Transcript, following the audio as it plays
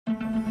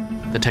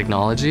the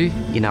technology,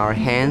 in our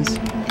hands,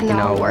 in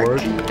our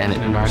work, and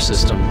in our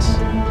systems.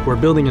 We're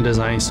building and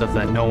designing stuff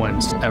that no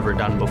one's ever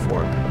done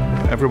before.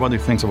 Everybody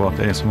thinks about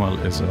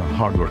ASML as a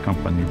hardware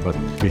company, but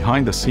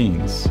behind the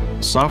scenes,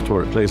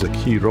 software plays a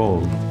key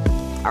role.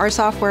 Our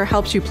software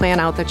helps you plan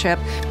out the chip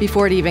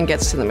before it even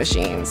gets to the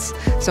machines.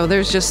 So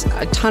there's just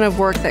a ton of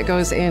work that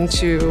goes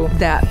into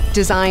that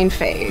design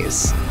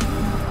phase.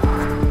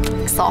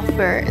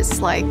 Software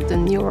is like the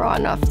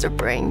neuron of the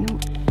brain,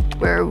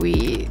 where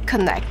we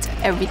connect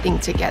everything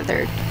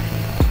together.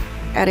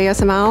 At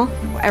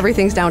ASML,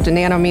 everything's down to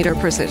nanometer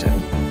precision.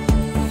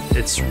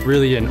 It's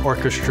really an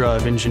orchestra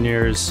of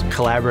engineers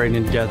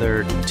collaborating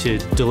together to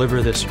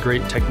deliver this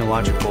great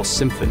technological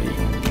symphony.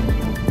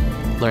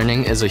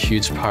 Learning is a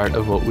huge part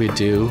of what we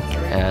do,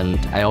 and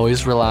I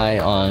always rely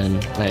on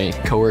my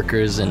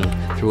coworkers, and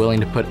if you're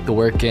willing to put the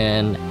work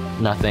in,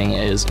 nothing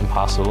is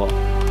impossible.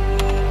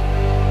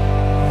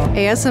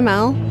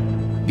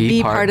 ASML,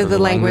 be part of the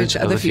language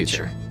of the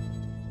future.